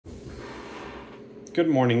Good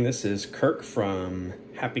morning, this is Kirk from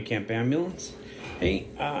Happy Camp Ambulance. Hey,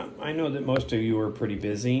 I know that most of you are pretty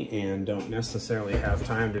busy and don't necessarily have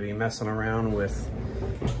time to be messing around with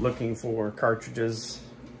looking for cartridges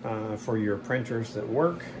for your printers that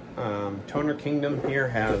work. Toner Kingdom here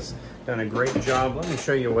has done a great job. Let me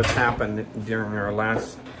show you what's happened during our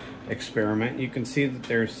last experiment. You can see that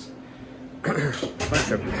there's a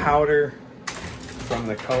bunch of powder from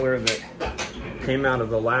the color that came out of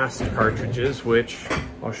the last cartridges, which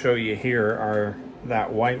I'll show you here are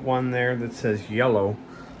that white one there that says yellow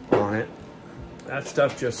on it. That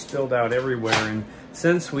stuff just spilled out everywhere, and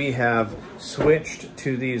since we have switched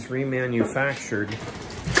to these remanufactured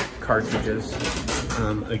cartridges,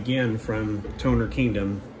 again from Toner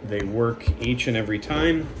Kingdom, they work each and every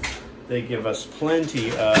time. They give us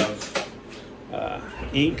plenty of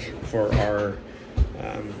ink for our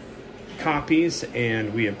copies,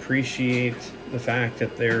 and we appreciate the fact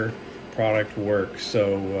that their product works.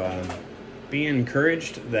 So be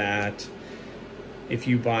encouraged that if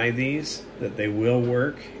you buy these, that they will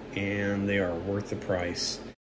work and they are worth the price.